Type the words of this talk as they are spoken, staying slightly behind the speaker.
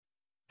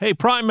Hey,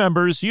 Prime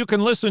members, you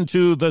can listen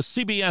to the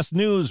CBS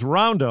News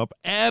Roundup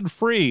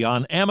ad-free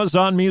on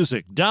Amazon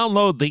Music.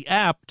 Download the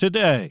app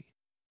today.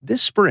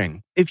 This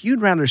spring, if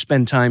you'd rather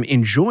spend time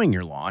enjoying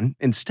your lawn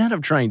instead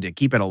of trying to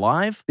keep it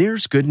alive,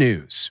 there's good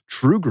news.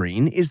 True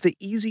Green is the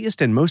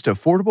easiest and most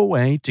affordable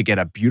way to get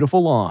a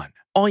beautiful lawn.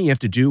 All you have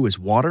to do is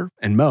water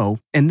and mow,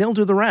 and they'll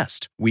do the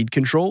rest. Weed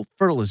control,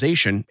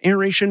 fertilization,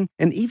 aeration,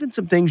 and even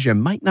some things you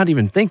might not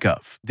even think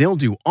of. They'll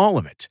do all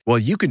of it, while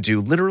you can do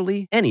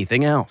literally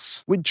anything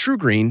else. With True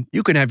Green,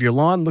 you can have your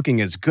lawn looking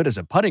as good as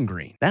a putting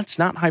green. That's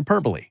not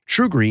hyperbole.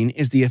 True Green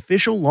is the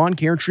official lawn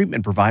care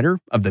treatment provider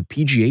of the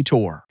PGA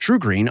Tour. True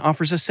Green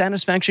offers a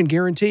satisfaction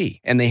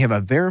guarantee, and they have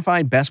a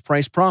verified best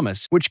price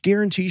promise, which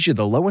guarantees you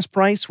the lowest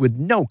price with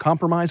no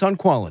compromise on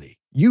quality.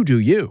 You do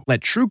you. Let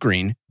True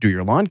Green do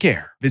your lawn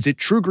care. Visit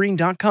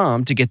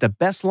TrueGreen.com to get the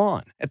best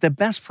lawn at the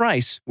best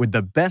price with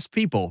the best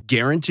people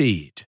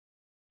guaranteed.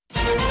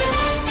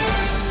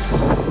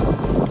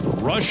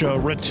 Russia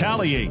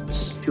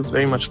retaliates. Feels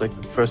very much like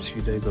the first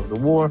few days of the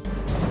war.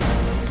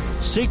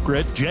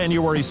 Secret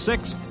January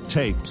 6th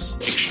tapes.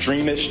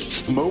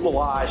 Extremists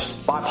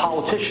mobilized by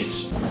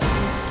politicians.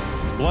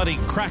 Bloody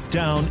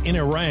crackdown in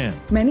Iran.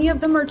 Many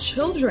of them are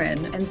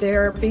children, and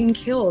they're being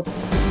killed.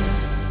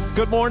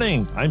 Good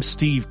morning. I'm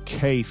Steve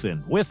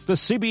Kathan with the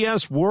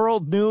CBS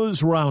World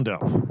News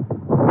Roundup.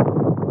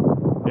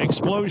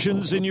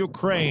 Explosions in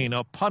Ukraine,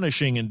 a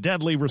punishing and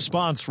deadly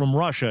response from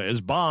Russia as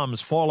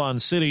bombs fall on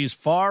cities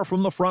far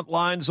from the front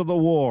lines of the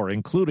war,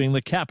 including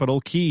the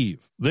capital, Kyiv.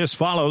 This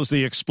follows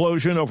the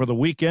explosion over the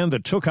weekend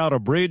that took out a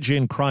bridge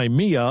in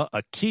Crimea,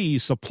 a key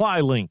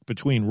supply link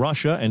between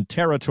Russia and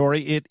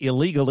territory it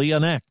illegally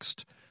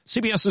annexed.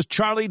 CBS's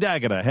Charlie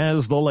D'Agata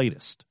has the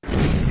latest.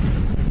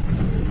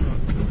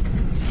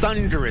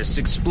 Thunderous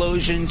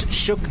explosions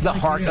shook the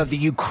heart of the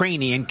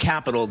Ukrainian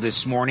capital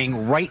this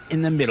morning, right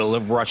in the middle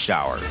of rush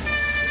hour,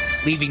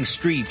 leaving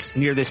streets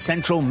near the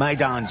central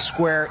Maidan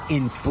Square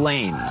in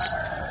flames.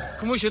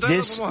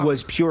 This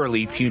was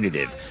purely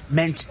punitive,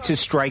 meant to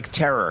strike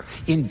terror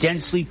in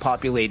densely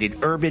populated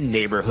urban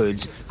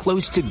neighborhoods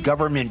close to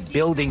government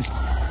buildings,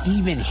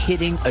 even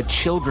hitting a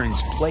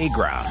children's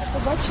playground.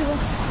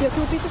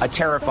 A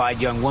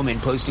terrified young woman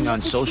posting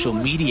on social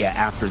media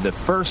after the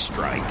first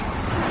strike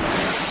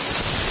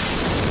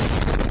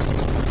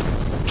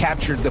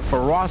captured the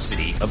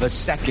ferocity of a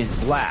second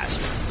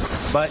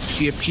blast, but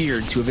she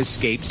appeared to have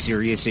escaped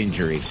serious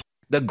injury.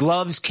 The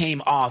gloves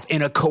came off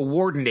in a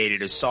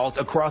coordinated assault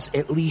across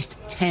at least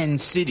 10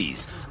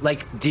 cities,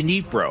 like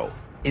Dnipro,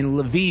 in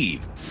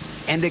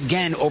Lviv, and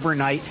again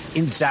overnight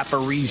in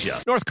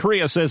Zaporizhia. North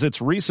Korea says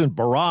its recent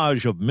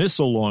barrage of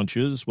missile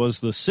launches was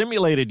the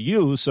simulated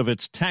use of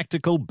its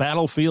tactical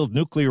battlefield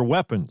nuclear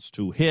weapons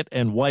to hit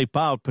and wipe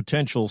out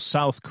potential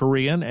South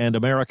Korean and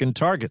American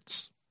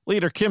targets.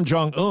 Leader Kim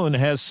Jong-un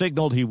has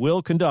signaled he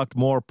will conduct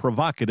more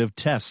provocative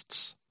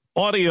tests.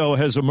 Audio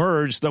has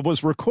emerged that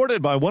was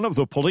recorded by one of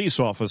the police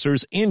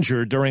officers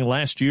injured during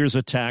last year's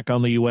attack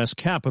on the U.S.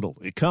 Capitol.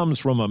 It comes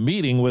from a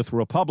meeting with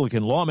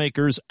Republican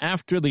lawmakers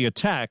after the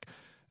attack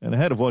and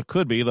ahead of what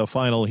could be the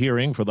final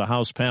hearing for the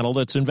House panel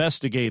that's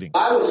investigating.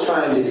 I was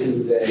trying to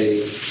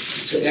convey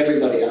to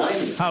everybody I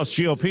knew. House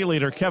GOP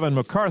leader Kevin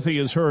McCarthy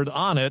is heard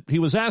on it. He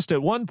was asked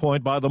at one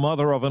point by the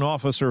mother of an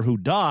officer who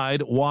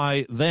died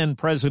why then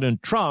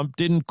President Trump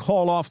didn't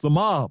call off the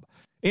mob.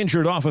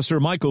 Injured officer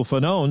Michael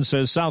Fanone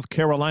says South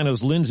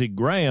Carolina's Lindsey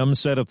Graham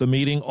said at the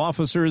meeting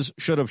officers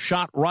should have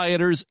shot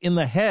rioters in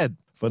the head.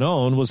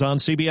 Fanone was on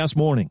CBS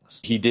Mornings.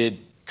 He did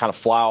kind of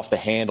fly off the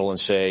handle and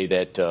say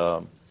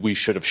that we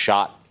should have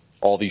shot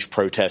all these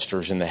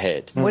protesters in the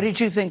head. What did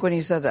you think when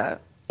he said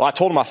that? Well, I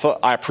told him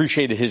I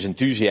appreciated his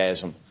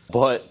enthusiasm,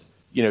 but,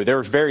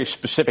 there's very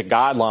specific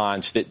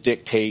guidelines that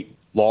dictate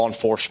law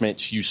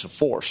enforcement's use of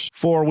force.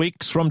 4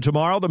 weeks from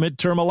tomorrow, the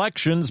midterm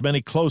elections.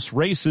 Many close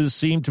races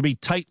seem to be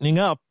tightening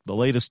up. The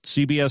latest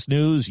CBS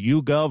News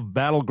YouGov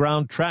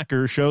Battleground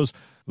Tracker shows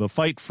the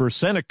fight for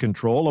Senate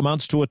control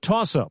amounts to a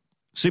toss-up.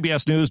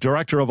 CBS News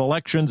Director of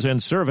Elections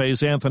and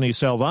Surveys Anthony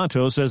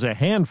Salvanto says a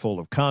handful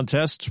of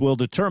contests will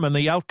determine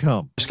the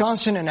outcome.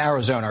 Wisconsin and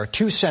Arizona are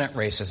two Senate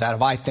races out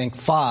of, I think,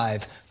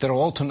 5 that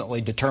will ultimately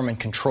determine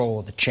control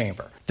of the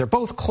chamber. They're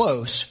both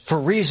close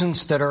for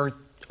reasons that are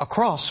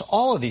across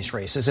all of these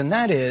races, and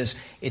that is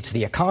it's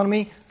the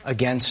economy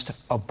against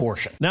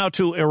abortion. Now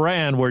to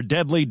Iran, where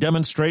deadly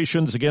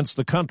demonstrations against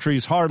the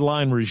country's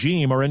hardline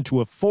regime are into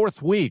a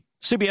 4th week.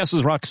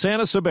 CBS's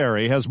Roxana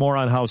Saberi has more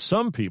on how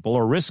some people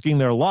are risking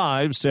their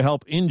lives to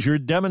help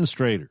injured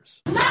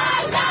demonstrators.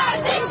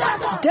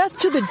 Death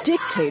to the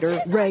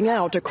dictator rang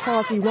out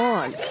across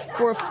Iran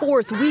for a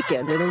 4th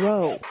weekend in a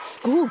row.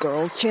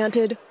 Schoolgirls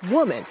chanted,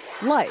 "Woman,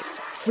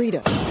 life,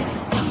 freedom."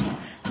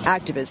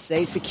 Activists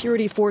say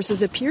security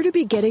forces appear to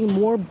be getting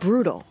more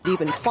brutal,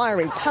 even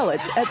firing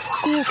pellets at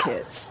school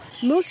kids.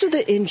 Most of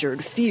the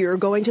injured fear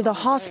going to the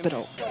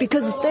hospital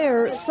because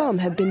there some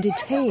have been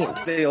detained.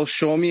 They'll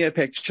show me a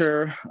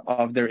picture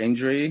of their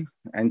injury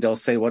and they'll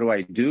say, what do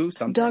I do?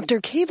 Sometimes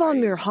Dr.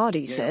 Kayvon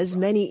Mirhadi says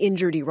many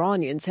injured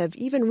Iranians have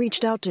even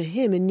reached out to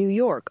him in New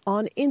York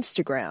on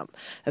Instagram,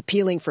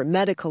 appealing for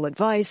medical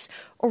advice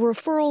or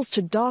referrals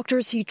to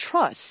doctors he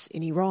trusts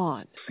in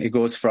Iran. It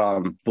goes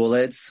from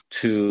bullets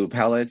to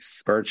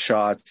pellets, bird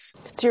shots.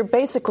 So you're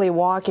basically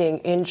walking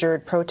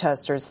injured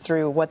protesters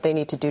through what they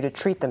need to do to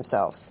treat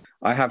themselves.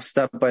 I have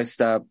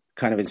step-by-step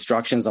kind of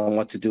instructions on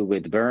what to do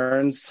with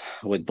burns,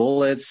 with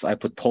bullets. I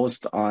put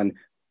posts on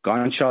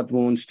gunshot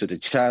wounds to the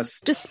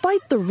chest.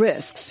 Despite the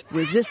risks,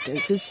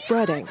 resistance is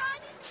spreading.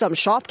 Some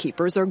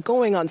shopkeepers are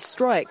going on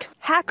strike.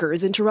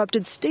 Hackers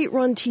interrupted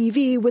state-run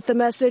TV with the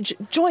message,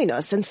 "Join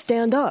us and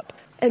stand up."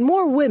 And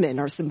more women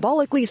are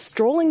symbolically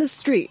strolling the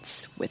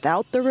streets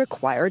without the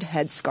required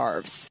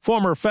headscarves.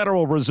 Former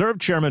Federal Reserve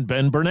Chairman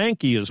Ben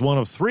Bernanke is one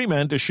of 3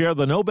 men to share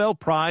the Nobel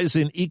Prize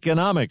in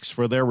Economics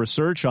for their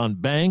research on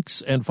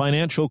banks and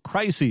financial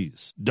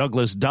crises.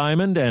 Douglas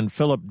Diamond and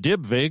Philip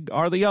Dybvig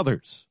are the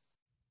others.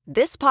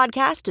 This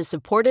podcast is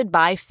supported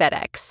by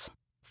FedEx.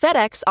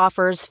 FedEx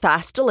offers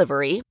fast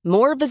delivery,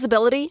 more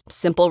visibility,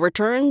 simple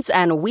returns,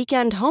 and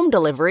weekend home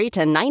delivery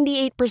to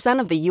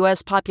 98% of the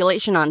U.S.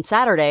 population on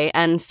Saturday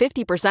and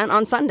 50%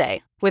 on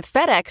Sunday. With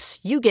FedEx,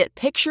 you get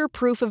picture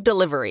proof of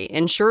delivery,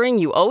 ensuring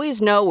you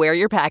always know where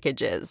your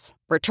package is.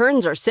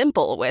 Returns are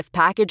simple with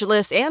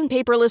packageless and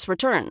paperless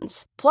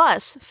returns.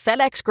 Plus,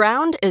 FedEx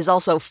Ground is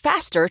also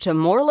faster to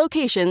more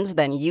locations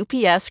than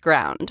UPS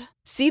Ground.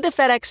 See the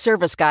FedEx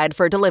service guide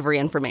for delivery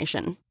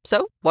information.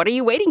 So, what are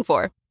you waiting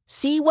for?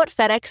 See what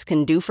FedEx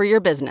can do for your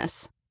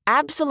business.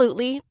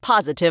 Absolutely,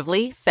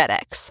 positively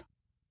FedEx.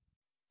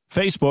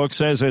 Facebook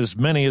says as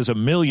many as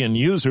 1 million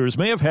users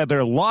may have had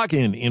their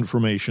login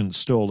information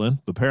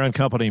stolen. The parent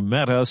company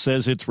Meta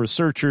says its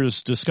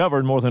researchers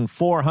discovered more than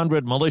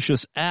 400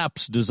 malicious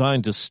apps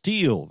designed to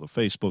steal the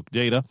Facebook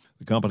data.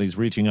 The company's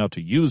reaching out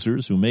to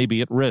users who may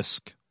be at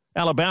risk.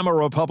 Alabama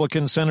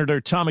Republican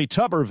Senator Tommy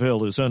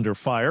Tuberville is under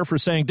fire for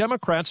saying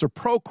Democrats are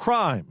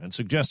pro-crime and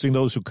suggesting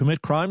those who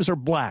commit crimes are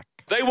black.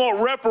 They want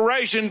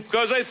reparation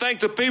because they think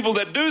the people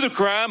that do the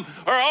crime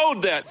are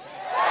owed that.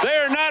 They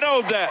are not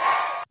owed that.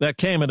 That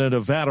came at a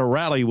Nevada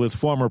rally with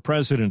former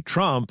President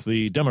Trump.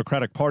 The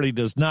Democratic Party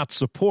does not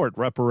support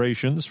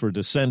reparations for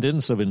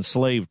descendants of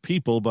enslaved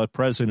people, but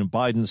President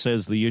Biden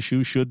says the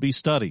issue should be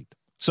studied.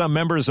 Some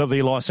members of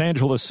the Los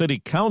Angeles City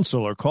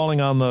Council are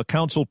calling on the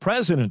council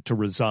president to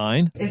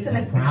resign. It's an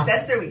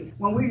accessory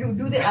when we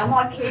do the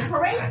MLK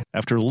parade.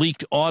 After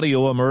leaked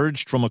audio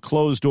emerged from a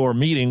closed-door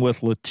meeting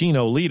with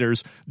Latino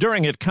leaders.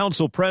 During it,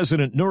 Council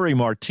President Nuri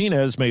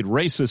Martinez made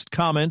racist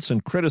comments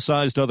and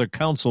criticized other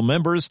council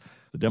members.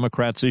 The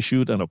Democrats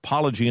issued an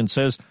apology and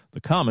says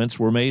the comments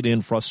were made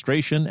in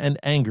frustration and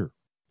anger.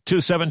 2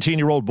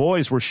 17-year-old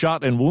boys were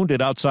shot and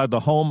wounded outside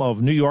the home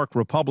of New York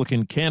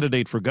Republican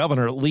candidate for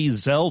governor Lee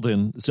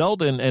Zeldin.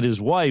 Zeldin and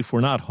his wife were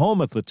not home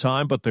at the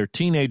time, but their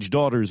teenage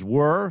daughters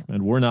were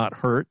and were not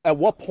hurt. At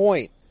what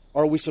point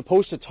are we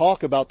supposed to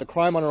talk about the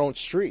crime on our own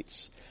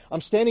streets? I'm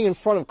standing in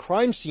front of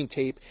crime scene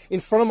tape in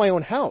front of my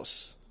own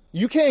house.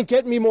 You can't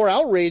get me more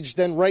outraged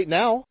than right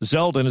now.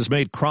 Zeldin has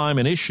made crime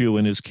an issue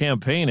in his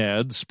campaign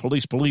ads.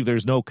 Police believe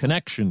there's no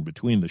connection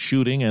between the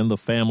shooting and the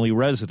family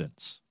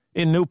residence.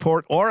 In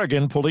Newport,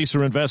 Oregon, police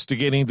are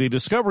investigating the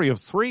discovery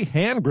of 3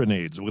 hand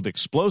grenades with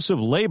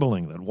explosive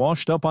labeling that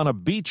washed up on a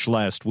beach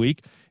last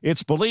week.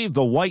 It's believed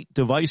the white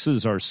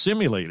devices are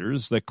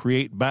simulators that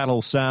create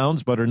battle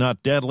sounds but are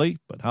not deadly,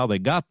 but how they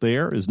got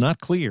there is not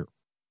clear.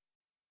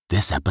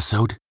 This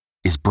episode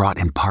is brought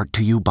in part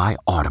to you by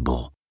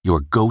Audible, your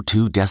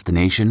go-to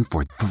destination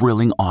for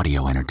thrilling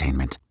audio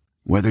entertainment.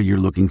 Whether you're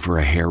looking for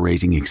a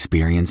hair-raising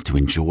experience to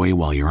enjoy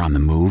while you're on the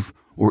move,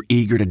 or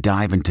eager to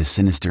dive into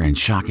sinister and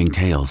shocking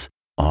tales,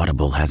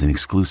 Audible has an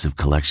exclusive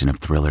collection of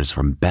thrillers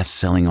from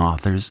best-selling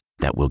authors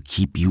that will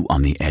keep you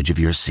on the edge of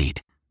your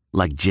seat.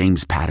 Like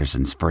James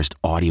Patterson's first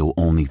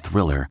audio-only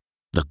thriller,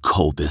 The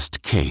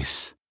Coldest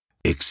Case.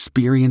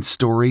 Experience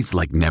stories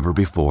like never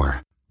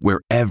before,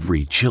 where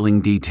every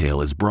chilling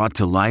detail is brought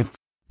to life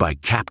by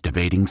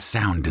captivating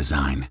sound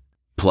design.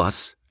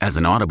 Plus, as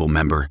an Audible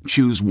member,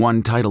 choose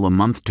 1 title a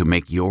month to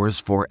make yours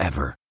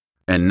forever.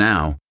 And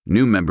now,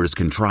 new members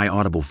can try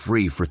Audible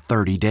free for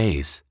 30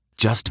 days.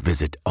 Just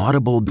visit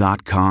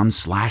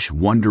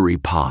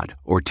audible.com/WonderyPod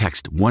or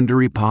text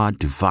WonderyPod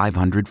to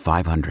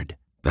 500-500.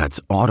 That's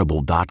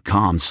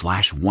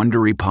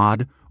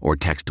audible.com/WonderyPod or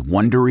text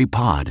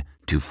WonderyPod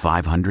to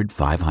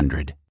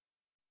 500-500.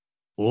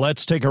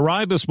 Let's take a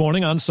ride this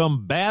morning on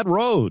some bad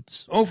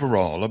roads.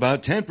 Overall,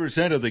 about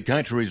 10% of the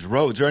country's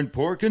roads are in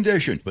poor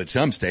condition, but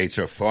some states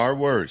are far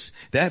worse.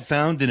 That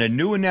found in a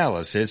new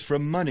analysis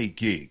from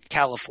MoneyGeek.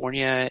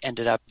 California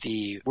ended up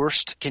the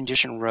worst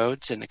condition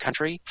roads in the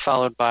country,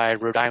 followed by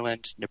Rhode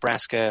Island,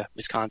 Nebraska,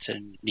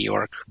 Wisconsin, New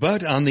York.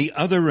 But on the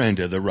other end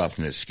of the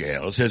roughness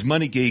scale, says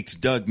MoneyGeek's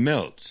Doug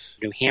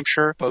Miltz. New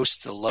Hampshire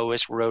boasts the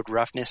lowest road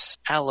roughness.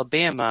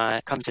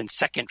 Alabama comes in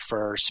second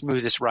for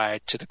smoothest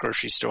ride to the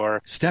grocery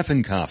store.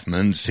 Stephen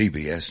Kaufman,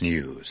 CBS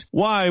News.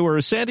 Why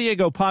were San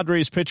Diego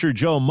Padres pitcher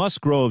Joe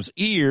Musgrove's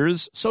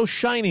ears so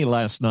shiny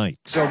last night?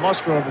 Joe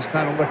Musgrove is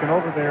kind of looking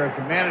over there at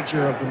the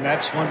manager of the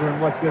Mets, wondering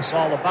what this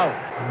all about.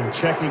 And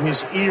checking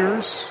his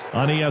ears.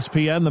 On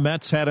ESPN, the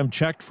Mets had him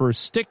checked for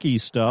sticky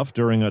stuff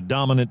during a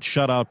dominant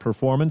shutout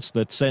performance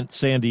that sent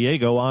San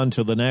Diego on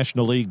to the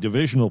National League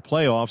Divisional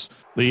Playoffs.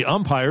 The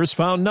umpires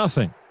found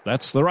nothing.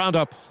 That's the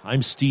Roundup.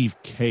 I'm Steve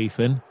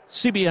Kathan,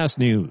 CBS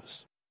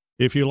News.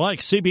 If you like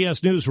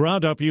CBS News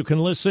Roundup, you can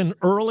listen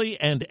early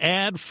and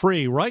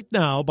ad-free right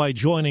now by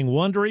joining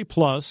Wondery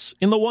Plus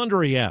in the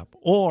Wondery app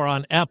or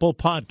on Apple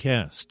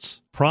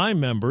Podcasts. Prime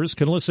members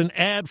can listen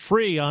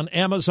ad-free on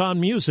Amazon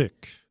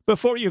Music.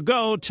 Before you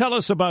go, tell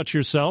us about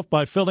yourself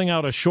by filling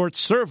out a short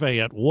survey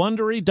at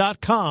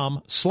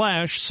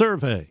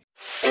Wondery.com/survey.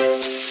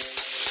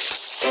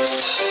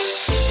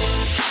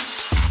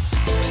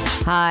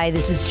 Hi,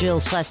 this is Jill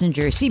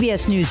Schlesinger,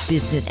 CBS News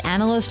business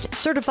analyst,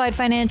 certified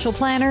financial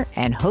planner,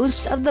 and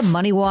host of the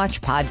Money Watch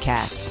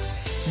podcast.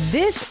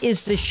 This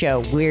is the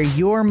show where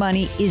your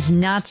money is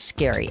not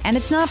scary and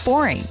it's not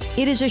boring.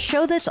 It is a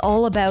show that's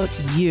all about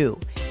you.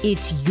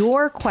 It's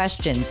your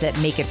questions that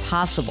make it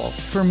possible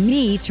for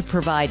me to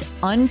provide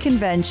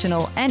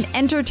unconventional and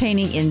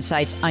entertaining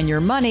insights on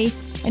your money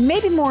and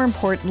maybe more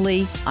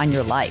importantly, on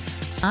your life.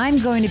 I'm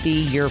going to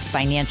be your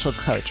financial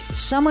coach,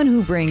 someone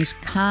who brings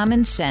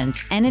common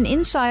sense and an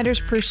insider's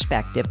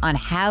perspective on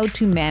how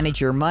to manage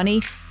your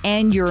money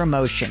and your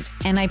emotions.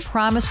 And I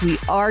promise we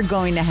are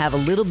going to have a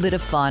little bit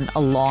of fun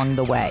along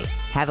the way.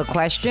 Have a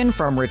question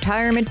from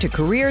retirement to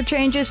career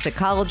changes to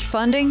college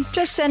funding?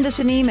 Just send us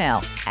an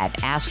email at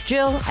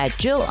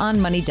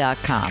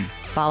askjill@jillonmoney.com.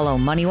 Follow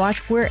Money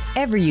Watch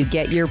wherever you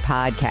get your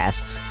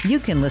podcasts. You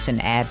can listen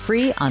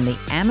ad-free on the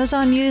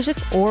Amazon Music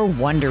or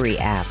Wondery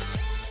app.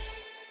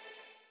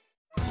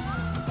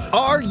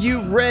 Are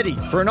you ready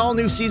for an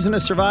all-new season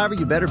of Survivor?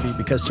 You better be,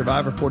 because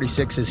Survivor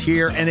 46 is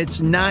here, and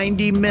it's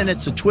 90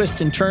 minutes of twists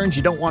and turns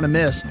you don't want to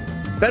miss.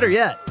 Better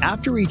yet,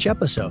 after each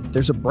episode,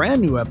 there's a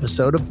brand new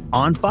episode of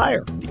On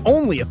Fire, the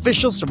only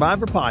official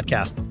Survivor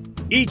podcast.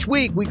 Each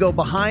week, we go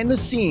behind the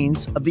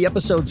scenes of the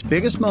episode's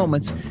biggest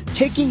moments,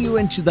 taking you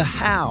into the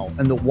how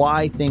and the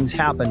why things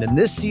happened. And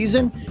this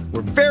season,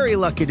 we're very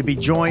lucky to be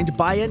joined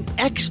by an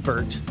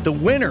expert, the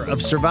winner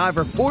of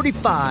Survivor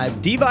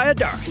 45, Dee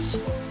Valladares.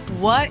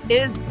 What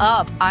is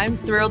up? I'm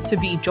thrilled to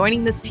be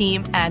joining this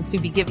team and to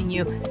be giving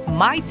you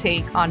my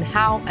take on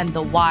how and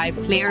the why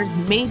players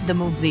made the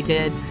moves they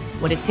did,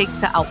 what it takes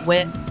to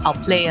outwit,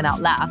 outplay, and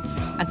outlast,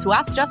 and to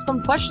ask Jeff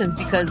some questions,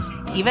 because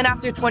even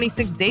after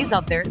 26 days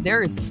out there,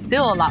 there is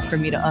still a lot for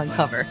me to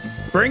uncover.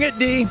 Bring it,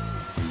 D.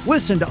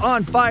 Listen to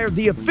On Fire,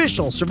 the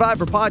official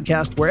Survivor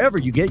podcast, wherever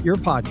you get your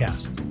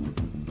podcasts.